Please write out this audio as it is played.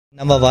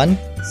Number 1.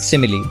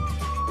 Simile.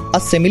 A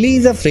simile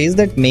is a phrase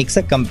that makes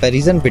a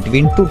comparison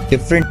between two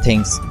different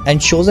things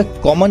and shows a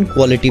common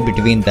quality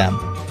between them.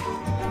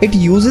 It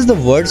uses the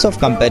words of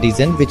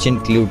comparison which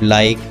include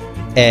like,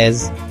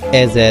 as,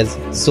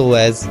 so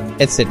as,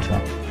 etc.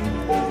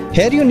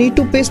 Here you need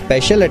to pay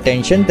special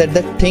attention that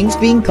the things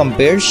being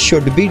compared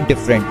should be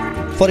different.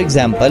 For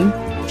example,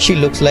 she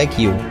looks like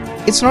you.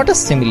 It's not a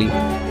simile.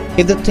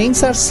 If the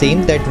things are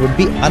same, that would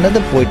be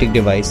another poetic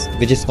device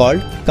which is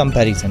called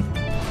comparison.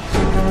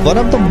 One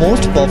of the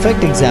most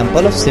perfect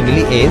example of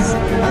simile is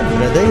my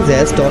brother is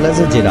as tall as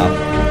a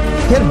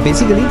giraffe. Here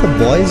basically the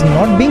boy is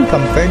not being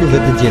compared with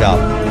the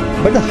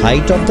giraffe, but the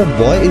height of the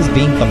boy is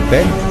being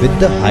compared with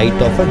the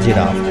height of a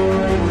giraffe.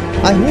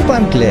 I hope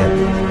I'm clear.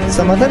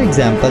 Some other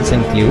examples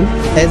include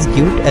as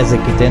cute as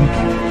a kitten,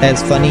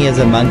 as funny as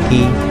a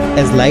monkey,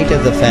 as light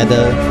as a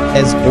feather,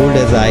 as bold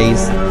as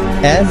ice,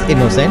 as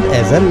innocent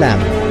as a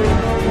lamb.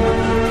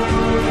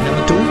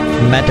 Number 2.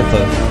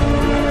 Metaphor.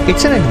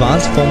 It's an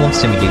advanced form of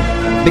simile.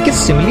 Because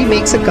simile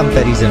makes a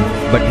comparison,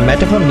 but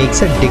metaphor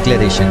makes a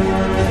declaration.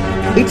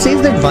 It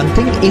says that one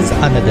thing is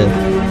another.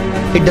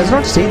 It does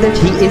not say that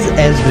he is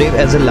as brave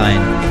as a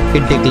lion.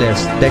 It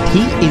declares that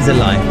he is a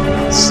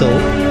lion. So,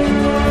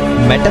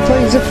 metaphor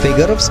is a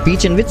figure of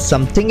speech in which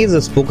something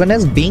is spoken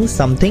as being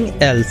something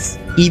else,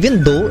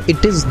 even though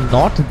it is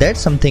not that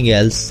something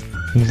else.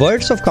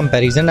 Words of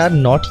comparison are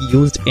not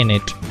used in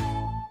it.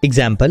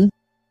 Example,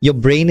 your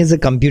brain is a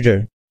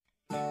computer.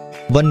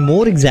 One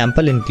more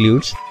example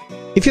includes,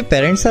 if your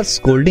parents are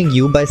scolding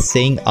you by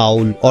saying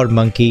owl or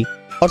monkey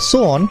or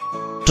so on,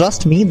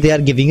 trust me, they are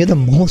giving you the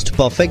most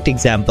perfect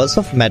examples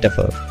of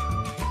metaphor.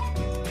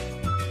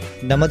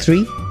 Number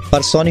 3.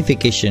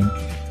 Personification.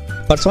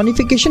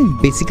 Personification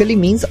basically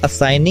means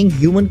assigning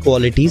human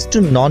qualities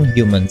to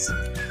non-humans.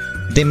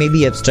 They may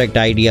be abstract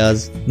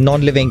ideas,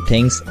 non-living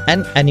things,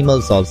 and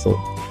animals also.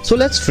 So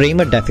let's frame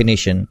a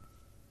definition.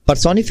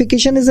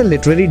 Personification is a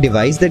literary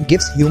device that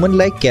gives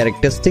human-like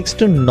characteristics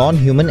to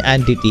non-human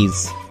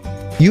entities.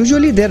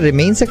 Usually there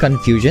remains a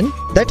confusion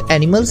that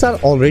animals are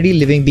already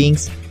living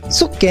beings.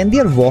 So can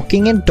their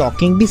walking and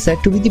talking be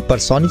said to be the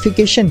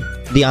personification?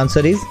 The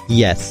answer is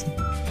yes.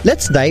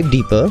 Let's dive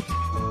deeper.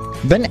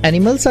 When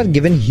animals are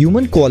given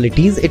human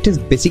qualities, it is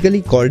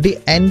basically called the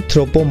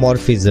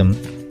anthropomorphism.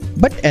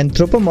 But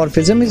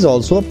anthropomorphism is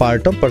also a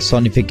part of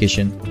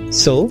personification.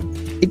 So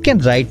it can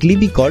rightly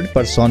be called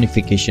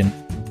personification.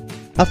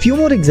 A few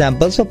more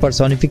examples of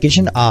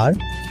personification are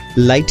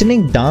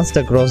lightning danced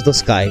across the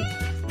sky.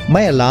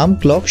 My alarm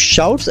clock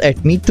shouts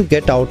at me to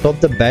get out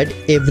of the bed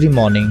every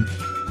morning.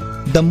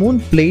 The moon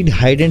played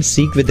hide and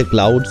seek with the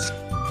clouds.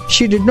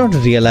 She did not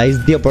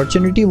realize the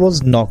opportunity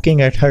was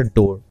knocking at her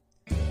door.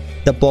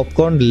 The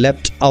popcorn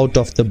leapt out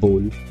of the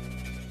bowl.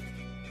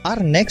 Our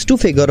next two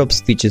figure of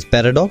speeches,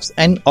 paradox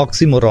and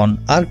oxymoron,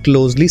 are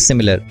closely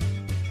similar.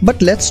 But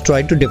let's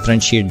try to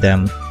differentiate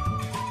them.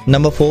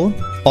 Number 4.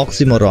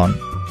 Oxymoron.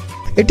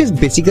 It is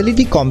basically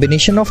the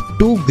combination of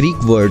two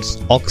Greek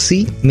words.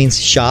 Oxy means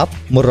sharp,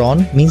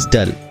 moron means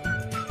dull.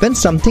 When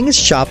something is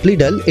sharply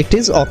dull, it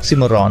is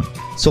oxymoron.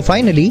 So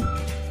finally,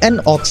 an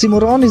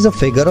oxymoron is a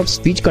figure of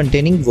speech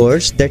containing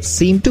words that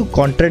seem to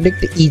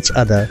contradict each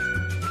other.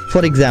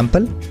 For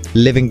example,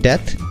 living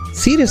death,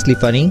 seriously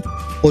funny,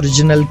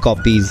 original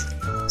copies,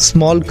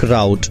 small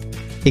crowd,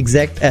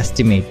 exact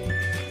estimate.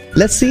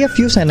 Let's see a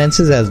few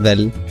sentences as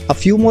well. A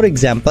few more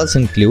examples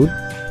include,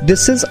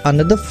 this is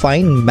another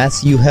fine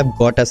mess you have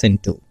got us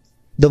into.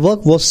 The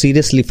work was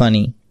seriously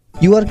funny.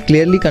 You are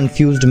clearly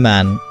confused,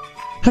 man.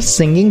 Her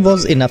singing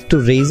was enough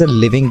to raise a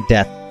living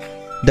death.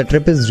 The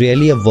trip is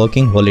really a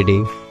working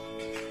holiday.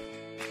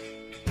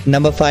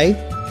 Number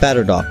 5.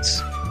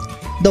 Paradox.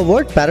 The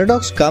word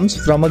paradox comes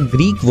from a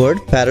Greek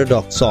word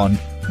paradoxon,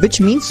 which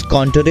means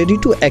contrary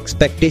to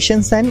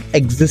expectations and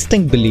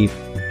existing belief.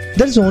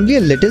 There is only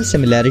a little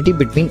similarity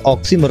between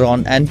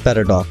oxymoron and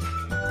paradox.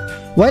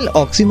 While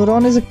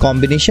oxymoron is a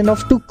combination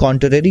of two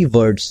contrary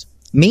words,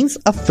 means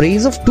a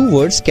phrase of two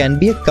words can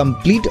be a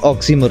complete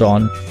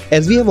oxymoron,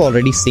 as we have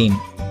already seen.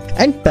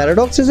 And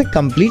paradox is a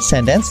complete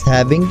sentence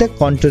having the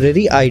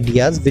contrary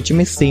ideas which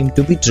may seem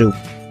to be true.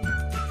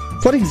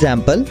 For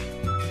example,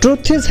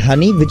 truth is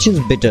honey which is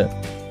bitter.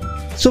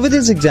 So with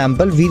this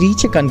example, we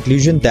reach a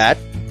conclusion that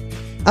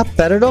a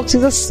paradox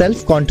is a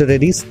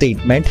self-contrary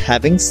statement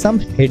having some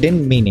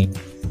hidden meaning.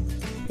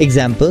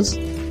 Examples,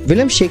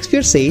 William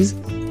Shakespeare says,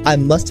 I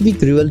must be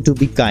cruel to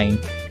be kind.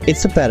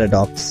 It's a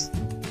paradox.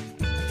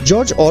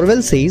 George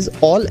Orwell says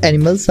all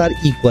animals are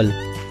equal,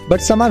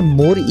 but some are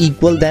more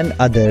equal than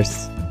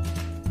others.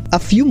 A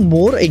few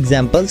more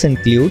examples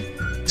include,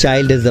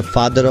 child is the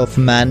father of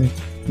man.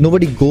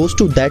 Nobody goes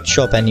to that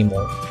shop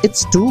anymore.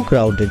 It's too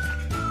crowded.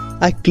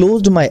 I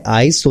closed my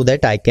eyes so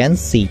that I can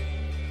see.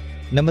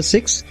 Number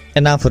 6.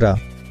 Anaphora.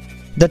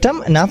 The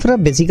term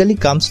anaphora basically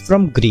comes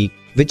from Greek,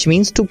 which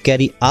means to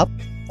carry up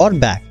or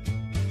back.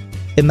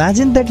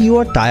 Imagine that you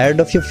are tired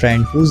of your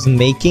friend who's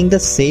making the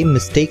same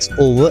mistakes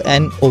over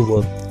and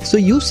over. So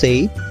you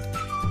say,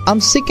 I'm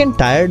sick and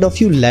tired of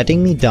you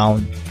letting me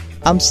down.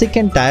 I'm sick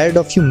and tired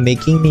of you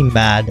making me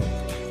mad.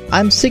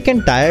 I'm sick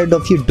and tired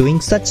of you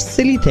doing such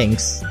silly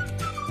things.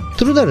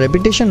 Through the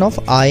repetition of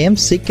I am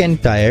sick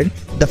and tired,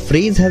 the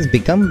phrase has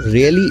become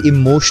really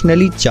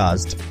emotionally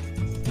charged.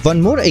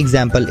 One more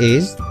example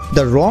is,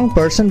 the wrong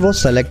person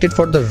was selected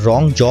for the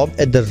wrong job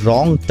at the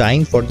wrong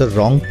time for the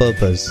wrong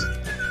purpose.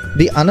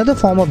 The another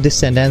form of this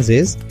sentence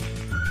is,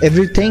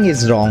 everything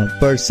is wrong,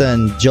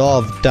 person,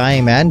 job,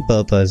 time and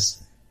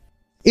purpose.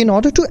 In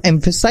order to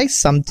emphasize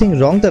something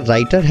wrong, the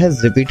writer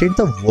has repeated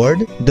the word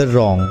the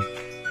wrong.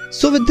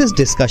 So with this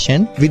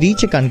discussion, we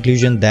reach a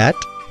conclusion that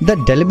the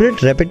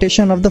deliberate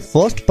repetition of the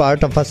first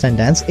part of a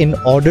sentence in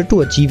order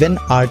to achieve an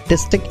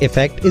artistic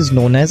effect is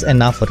known as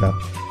anaphora.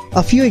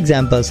 A few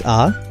examples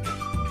are,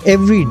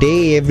 every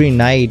day, every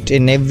night,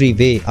 in every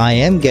way, I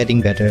am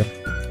getting better.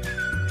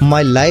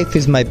 My life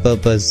is my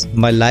purpose.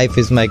 My life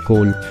is my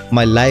goal.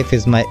 My life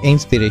is my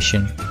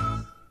inspiration.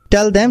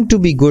 Tell them to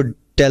be good.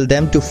 Tell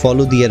them to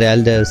follow their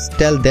elders.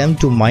 Tell them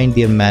to mind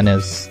their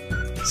manners.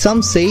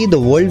 Some say the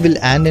world will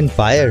end in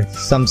fire.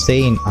 Some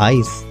say in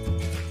ice.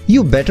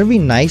 You better be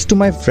nice to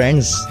my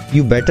friends.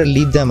 You better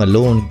leave them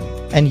alone.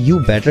 And you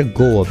better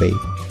go away.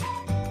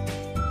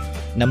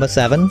 Number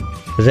 7.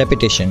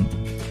 Repetition.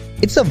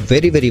 It's a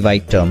very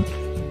wide term.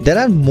 There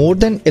are more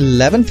than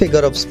 11 figure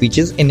of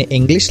speeches in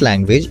English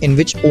language in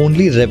which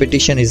only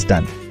repetition is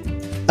done.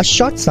 A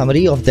short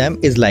summary of them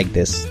is like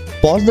this.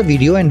 Pause the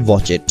video and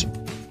watch it.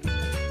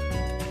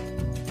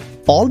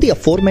 All the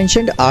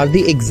aforementioned are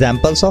the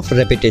examples of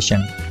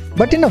repetition.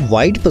 But in a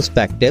wide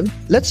perspective,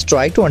 let's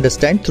try to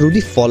understand through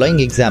the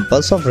following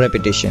examples of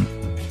repetition.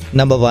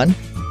 Number 1.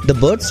 The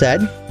bird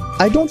said,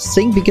 I don't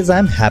sing because I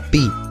am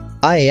happy.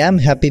 I am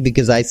happy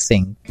because I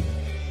sing.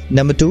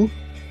 Number 2.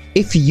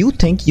 If you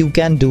think you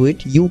can do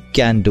it, you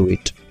can do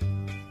it.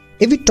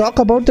 If we talk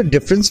about the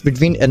difference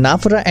between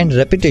anaphora and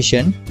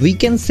repetition, we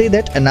can say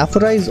that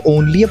anaphora is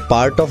only a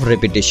part of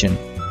repetition.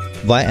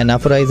 Why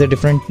anaphora is a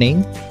different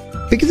name?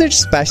 Because it's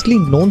specially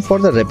known for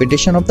the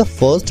repetition of the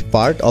first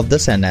part of the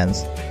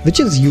sentence,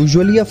 which is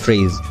usually a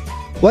phrase,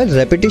 while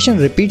repetition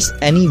repeats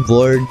any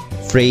word,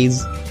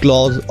 phrase,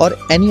 clause or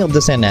any of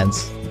the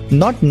sentence,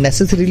 not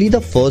necessarily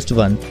the first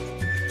one.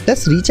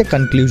 Let's reach a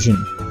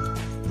conclusion.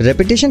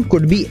 Repetition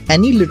could be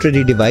any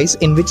literary device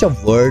in which a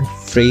word,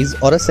 phrase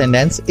or a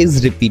sentence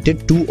is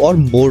repeated 2 or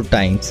more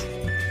times.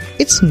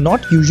 It's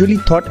not usually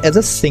thought as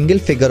a single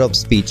figure of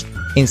speech.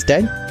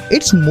 Instead,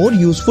 it's more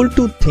useful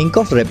to think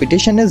of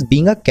repetition as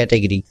being a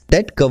category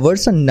that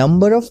covers a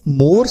number of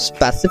more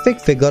specific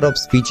figure of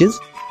speeches,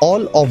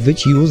 all of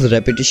which use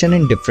repetition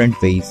in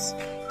different ways.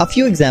 A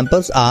few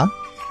examples are,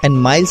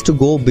 and miles to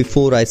go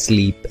before I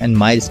sleep, and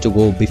miles to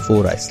go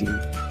before I sleep.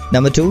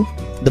 Number 2,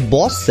 the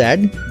boss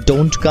said,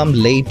 don't come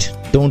late,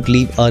 don't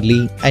leave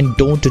early, and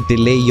don't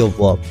delay your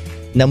work.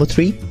 Number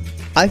 3,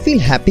 I feel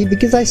happy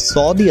because I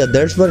saw the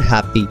others were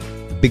happy,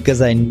 because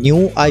I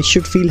knew I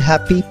should feel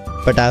happy,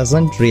 but I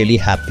wasn't really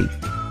happy.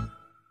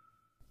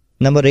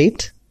 Number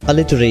 8,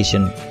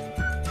 alliteration.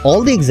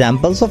 All the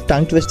examples of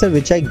tongue twister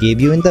which I gave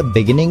you in the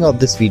beginning of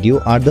this video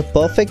are the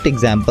perfect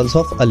examples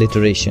of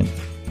alliteration.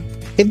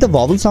 If the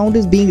vowel sound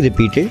is being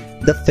repeated,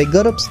 the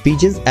figure of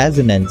speech is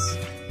assonance.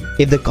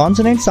 If the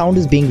consonant sound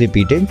is being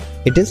repeated,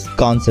 it is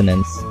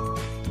consonance.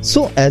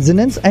 So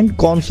assonance and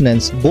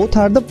consonance both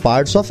are the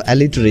parts of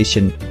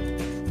alliteration.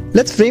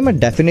 Let's frame a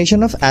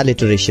definition of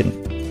alliteration.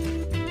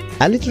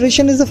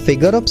 Alliteration is a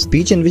figure of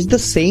speech in which the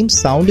same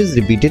sound is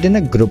repeated in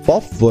a group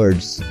of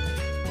words.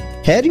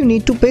 Here you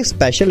need to pay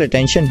special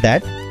attention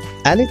that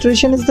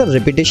alliteration is the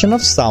repetition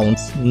of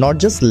sounds, not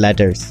just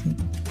letters.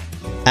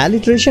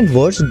 Alliteration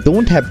words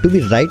don't have to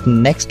be right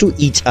next to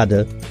each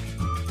other.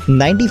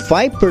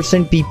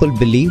 95% people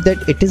believe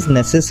that it is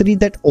necessary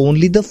that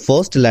only the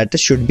first letter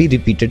should be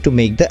repeated to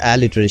make the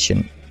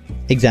alliteration.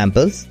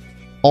 Examples: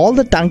 all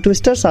the tongue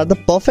twisters are the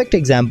perfect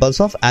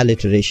examples of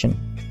alliteration.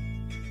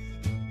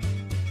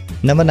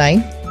 Number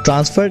 9.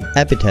 Transferred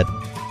epithet.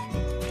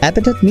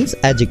 Epithet means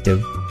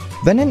adjective.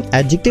 When an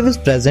adjective is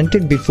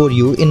presented before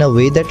you in a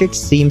way that it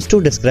seems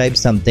to describe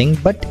something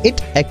but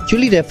it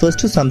actually refers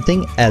to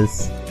something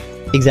else.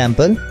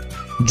 Example: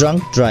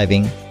 drunk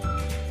driving.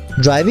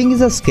 Driving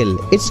is a skill,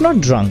 it's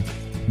not drunk.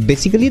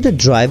 Basically the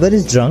driver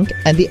is drunk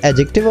and the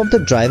adjective of the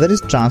driver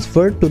is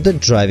transferred to the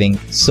driving,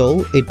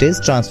 so it is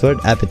transferred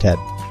epithet.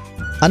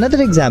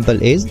 Another example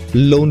is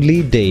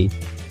lonely day.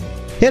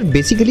 Here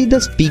basically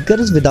the speaker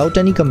is without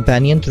any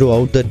companion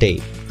throughout the day,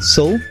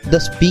 so the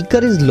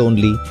speaker is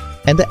lonely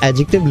and the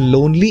adjective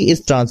lonely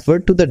is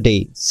transferred to the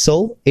day,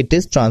 so it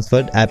is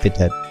transferred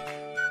epithet.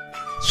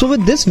 So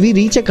with this we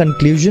reach a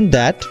conclusion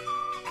that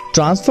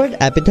transferred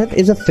epithet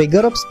is a figure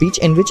of speech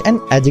in which an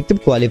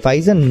adjective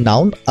qualifies a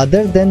noun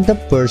other than the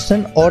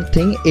person or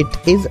thing it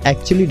is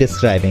actually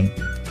describing.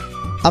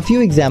 A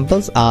few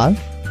examples are: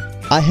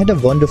 I had a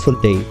wonderful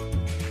day.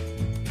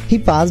 He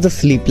passed a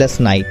sleepless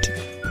night.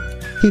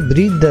 He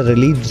breathed a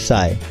relieved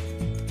sigh.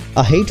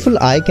 A hateful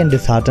eye can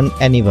dishearten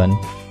anyone.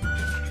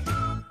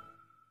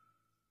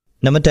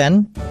 Number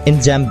 10.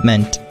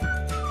 Enjambment.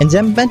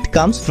 Enjambment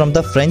comes from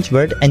the French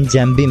word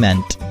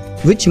enjambement,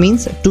 which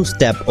means to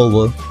step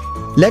over.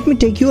 Let me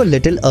take you a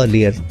little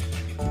earlier.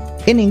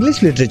 In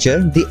English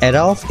literature, the era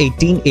of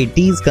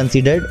 1880 is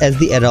considered as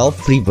the era of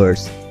free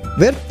verse,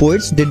 where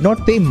poets did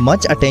not pay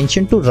much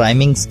attention to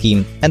rhyming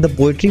scheme and the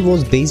poetry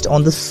was based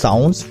on the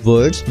sounds,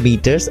 words,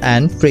 meters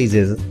and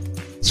phrases.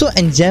 So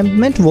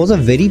enjambment was a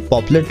very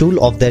popular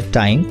tool of that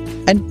time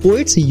and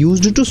poets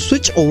used it to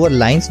switch over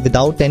lines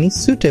without any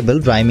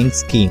suitable rhyming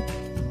scheme.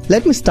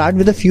 Let me start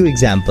with a few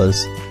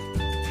examples.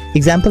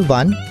 Example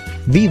 1.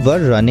 We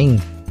were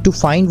running to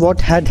find what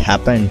had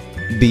happened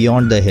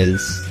beyond the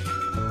hills.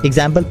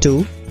 Example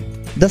 2.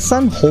 The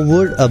sun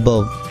hovered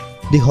above,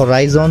 the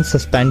horizon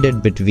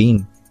suspended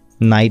between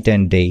night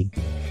and day.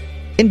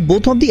 In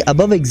both of the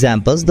above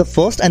examples, the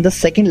first and the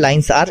second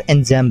lines are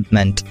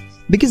enjambment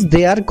because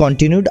they are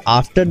continued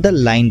after the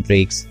line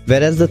breaks,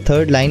 whereas the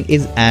third line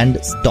is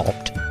and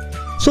stopped.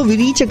 So we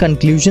reach a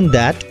conclusion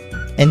that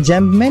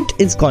enjambment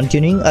is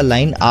continuing a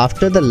line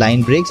after the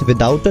line breaks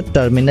without a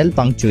terminal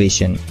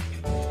punctuation.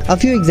 A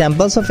few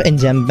examples of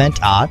enjambment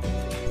are: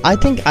 I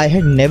think I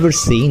had never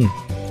seen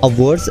a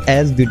verse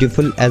as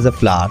beautiful as a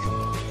flower.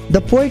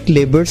 The poet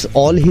labors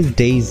all his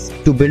days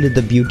to build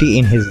the beauty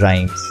in his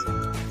rhymes.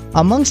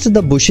 Amongst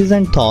the bushes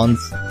and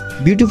thorns,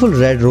 beautiful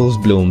red rose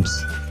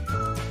blooms.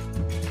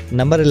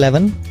 Number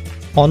 11.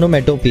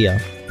 Onomatopoeia.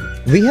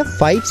 We have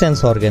 5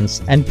 sense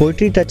organs and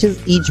poetry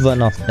touches each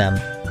one of them.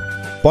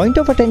 Point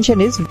of attention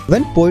is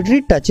when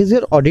poetry touches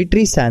your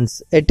auditory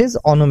sense, it is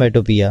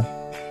onomatopoeia.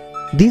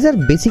 These are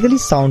basically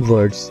sound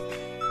words.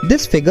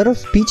 This figure of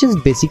speech is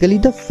basically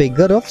the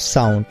figure of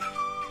sound.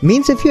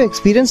 Means if you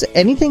experience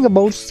anything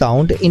about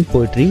sound in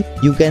poetry,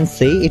 you can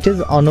say it is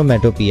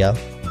onomatopoeia.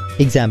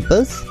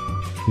 Examples: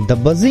 the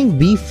buzzing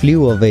bee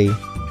flew away.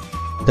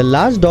 The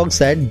large dog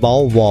said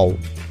bow wow.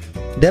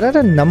 There are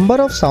a number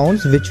of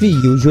sounds which we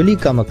usually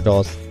come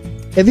across.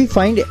 If we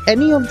find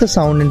any of the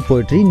sound in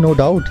poetry, no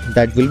doubt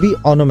that will be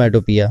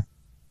onomatopoeia.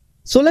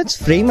 So let's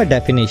frame a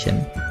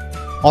definition.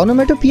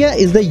 Onomatopoeia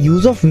is the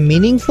use of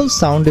meaningful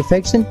sound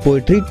effects in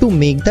poetry to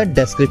make the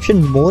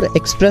description more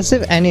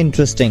expressive and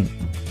interesting.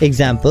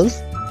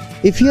 Examples: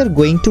 if you are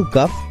going to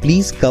cough,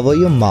 please cover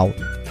your mouth.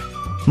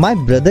 My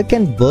brother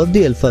can burp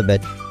the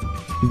alphabet.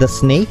 The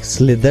snake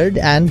slithered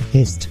and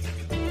hissed.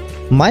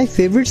 My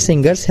favorite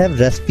singers have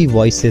raspy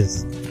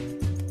voices.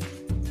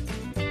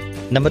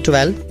 Number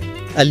 12.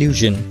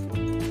 Allusion.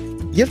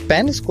 Your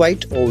pen is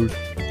quite old.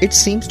 It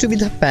seems to be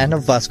the pen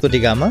of Vasco da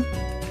Gama.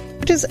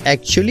 It is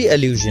actually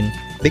allusion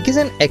because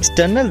an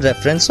external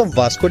reference of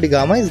Vasco da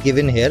Gama is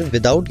given here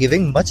without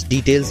giving much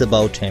details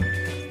about him,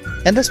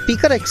 and the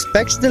speaker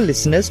expects the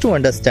listeners to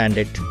understand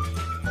it.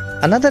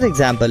 Another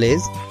example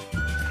is,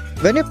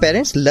 when your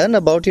parents learn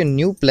about your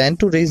new plan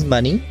to raise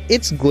money,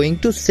 it's going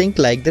to sink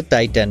like the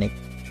Titanic.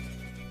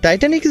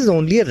 Titanic is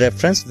only a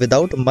reference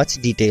without much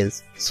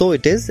details, so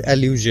it is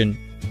allusion.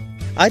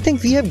 I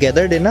think we have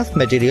gathered enough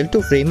material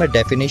to frame a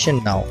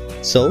definition now,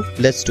 so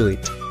let's do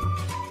it.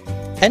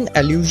 An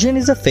allusion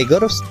is a figure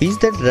of speech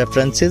that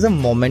references a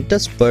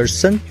momentous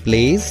person,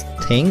 place,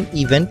 thing,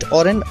 event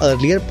or an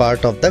earlier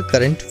part of the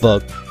current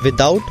work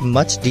without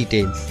much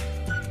details.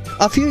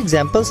 A few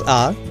examples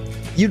are: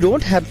 you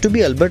don't have to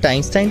be Albert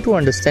Einstein to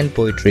understand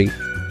poetry.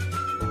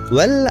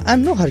 Well,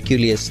 I'm no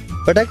Hercules,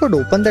 but I could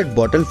open that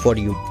bottle for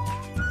you.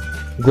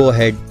 Go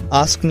ahead,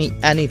 ask me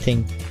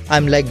anything.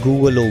 I'm like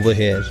Google over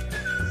here.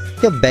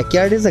 Your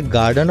backyard is a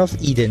Garden of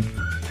Eden.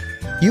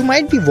 You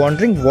might be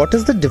wondering what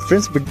is the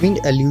difference between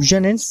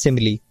allusion and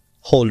simile.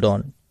 Hold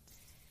on.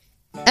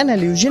 An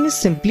allusion is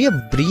simply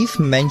a brief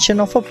mention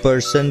of a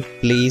person,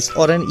 place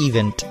or an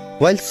event,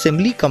 while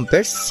simile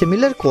compares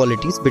similar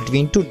qualities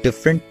between two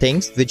different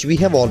things which we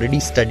have already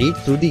studied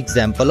through the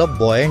example of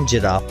boy and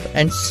giraffe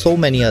and so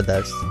many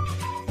others.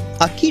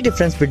 A key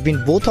difference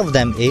between both of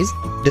them is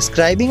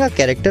describing a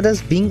character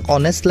as being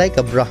honest like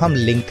Abraham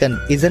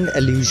Lincoln is an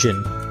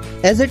allusion,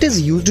 as it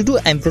is used to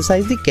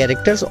emphasize the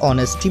character's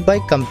honesty by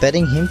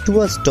comparing him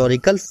to a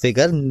historical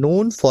figure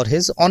known for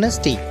his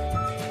honesty.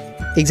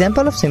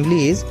 Example of simile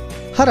is,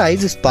 her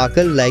eyes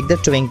sparkle like the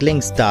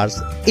twinkling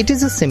stars. It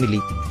is a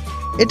simile.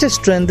 It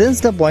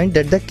strengthens the point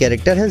that the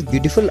character has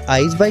beautiful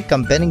eyes by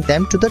comparing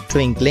them to the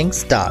twinkling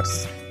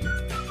stars.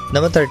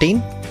 Number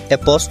 13.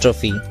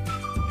 Apostrophe.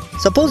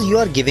 Suppose you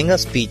are giving a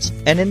speech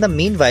and in the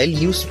meanwhile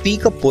you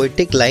speak a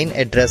poetic line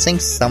addressing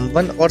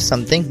someone or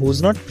something who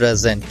is not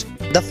present.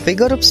 The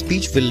figure of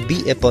speech will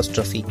be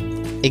apostrophe.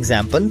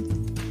 Example: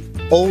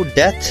 O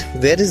death,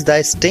 where is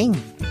thy sting?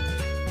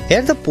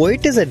 Here the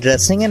poet is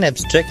addressing an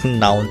abstract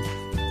noun.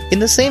 In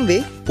the same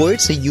way,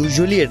 poets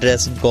usually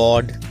address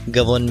God,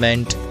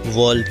 government,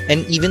 world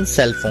and even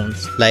cell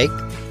phones like,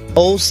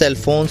 Oh cell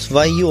phones,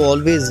 why you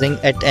always ring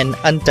at an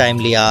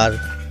untimely hour?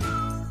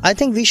 I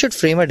think we should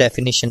frame a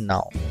definition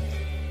now.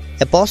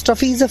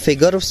 Apostrophe is a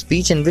figure of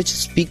speech in which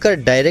speaker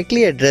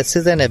directly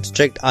addresses an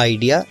abstract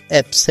idea,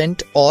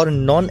 absent or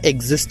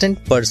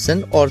non-existent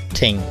person or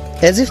thing,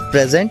 as if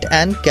present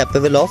and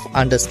capable of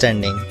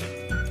understanding.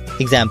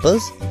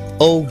 Examples: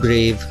 O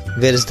grave,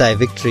 where is thy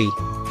victory?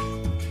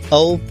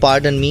 Oh,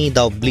 pardon me,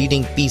 thou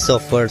bleeding piece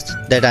of earth,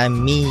 that I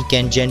am meek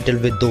and gentle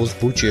with those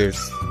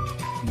butchers.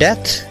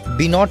 Death,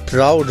 be not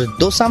proud,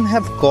 though some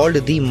have called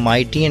thee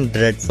mighty and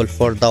dreadful,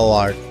 for thou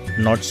art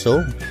not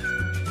so.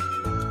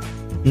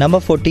 Number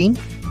 14.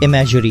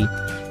 Imagery.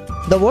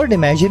 The word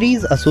imagery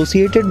is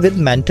associated with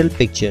mental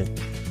picture.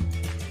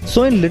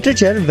 So in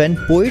literature, when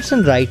poets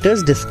and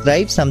writers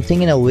describe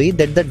something in a way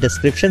that the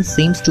description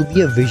seems to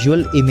be a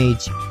visual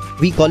image,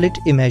 we call it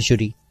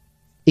imagery.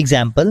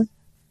 Example: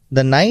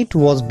 the night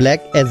was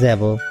black as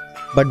ever,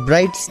 but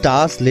bright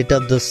stars lit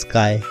up the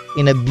sky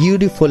in a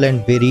beautiful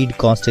and varied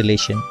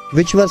constellation,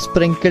 which were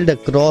sprinkled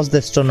across the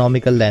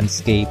astronomical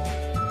landscape.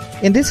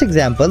 In this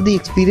example, the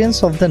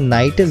experience of the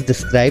night is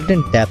described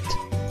in depth,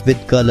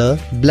 with color,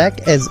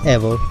 black as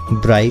ever,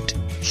 bright,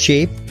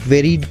 shape,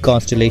 varied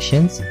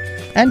constellations,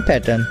 and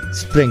pattern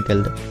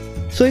sprinkled.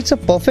 So it's a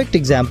perfect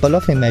example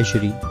of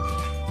imagery.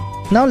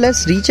 Now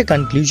let's reach a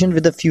conclusion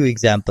with a few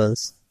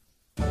examples.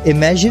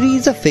 Imagery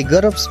is a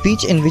figure of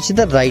speech in which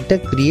the writer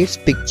creates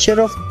picture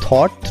of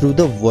thought through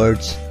the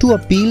words to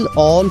appeal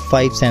all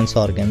 5 sense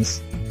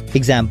organs.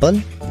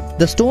 Example: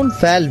 the stone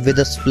fell with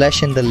a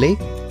splash in the lake.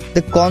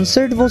 The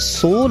concert was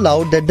so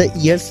loud that the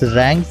ears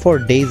rang for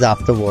days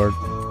afterward.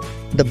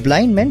 The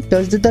blind man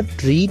touched the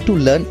tree to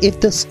learn if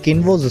the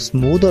skin was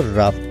smooth or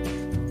rough.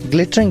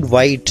 Glittering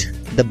white,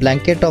 the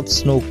blanket of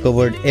snow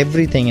covered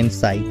everything in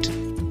sight.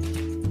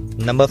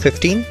 Number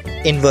 15.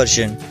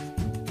 Inversion.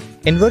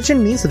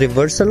 Inversion means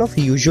reversal of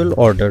usual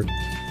order.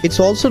 It's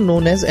also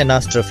known as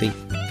anastrophe.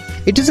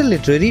 It is a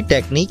literary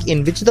technique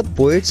in which the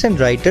poets and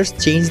writers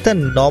change the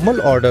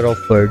normal order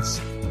of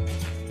words.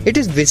 It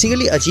is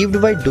basically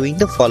achieved by doing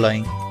the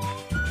following.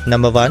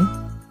 Number 1.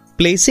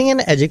 Placing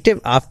an adjective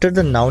after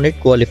the noun it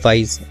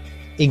qualifies.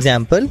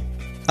 Example: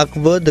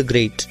 Akbar the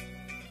Great.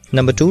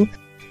 Number 2.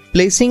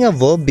 Placing a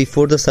verb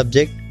before the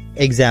subject.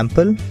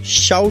 Example: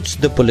 shouts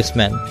the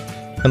policeman.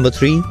 Number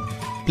 3.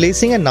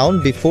 Placing a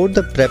noun before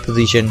the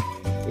preposition.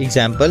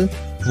 Example: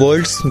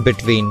 worlds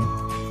between.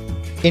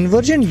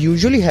 Inversion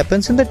usually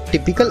happens in the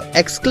typical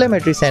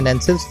exclamatory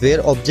sentences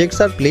where objects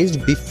are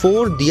placed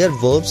before their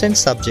verbs and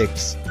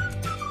subjects.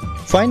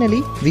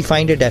 Finally, we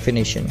find a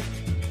definition.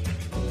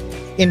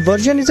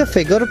 Inversion is a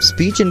figure of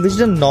speech in which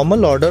the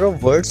normal order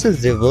of words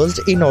is reversed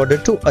in order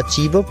to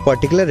achieve a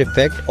particular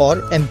effect or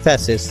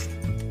emphasis.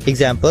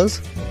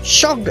 Examples: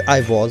 shocked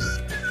I was.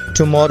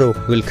 Tomorrow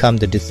will come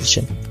the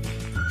decision.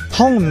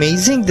 How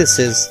amazing this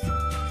is!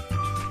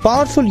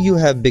 Powerful you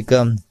have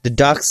become, the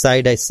dark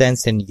side I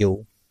sense in you.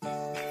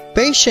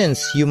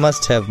 Patience you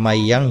must have, my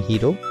young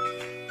hero.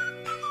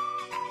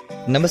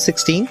 Number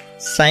 16.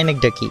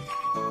 Synecdoche.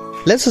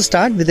 Let's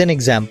start with an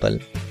example.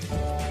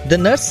 The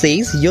nurse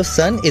says your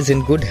son is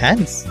in good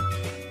hands.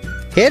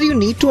 Here you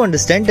need to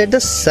understand that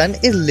the son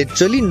is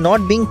literally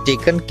not being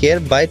taken care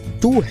by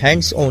 2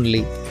 hands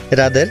only.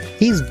 Rather,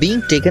 he is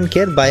being taken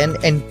care by an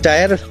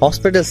entire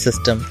hospital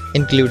system,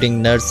 including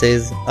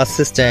nurses,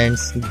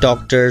 assistants,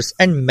 doctors,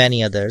 and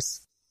many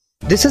others.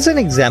 This is an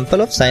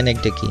example of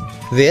synecdoche,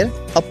 where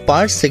a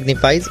part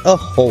signifies a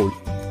whole.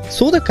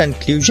 So the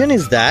conclusion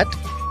is that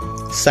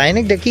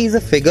synecdoche is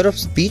a figure of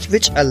speech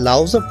which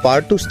allows a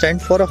part to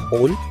stand for a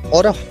whole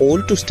or a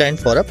whole to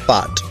stand for a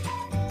part.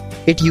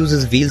 It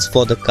uses wheels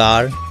for the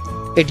car,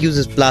 it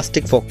uses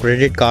plastic for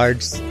credit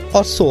cards,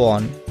 or so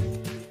on.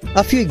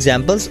 A few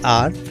examples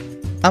are: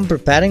 I'm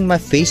preparing my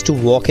face to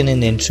walk in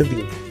an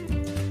interview.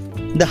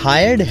 The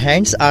hired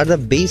hands are the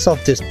base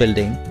of this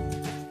building.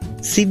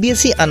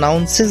 CBSE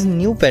announces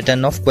new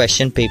pattern of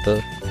question paper.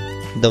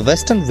 The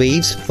western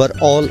waves were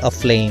all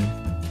aflame.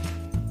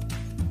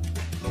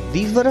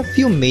 These were a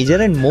few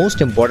major and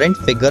most important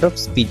figure of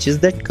speeches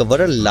that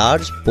cover a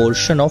large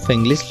portion of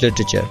English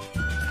literature.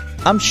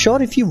 I'm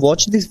sure if you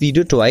watch this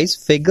video twice,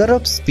 figure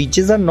of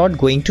speeches are not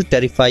going to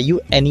terrify you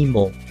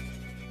anymore,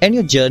 and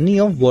your journey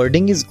of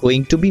wording is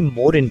going to be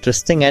more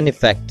interesting and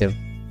effective.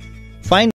 Find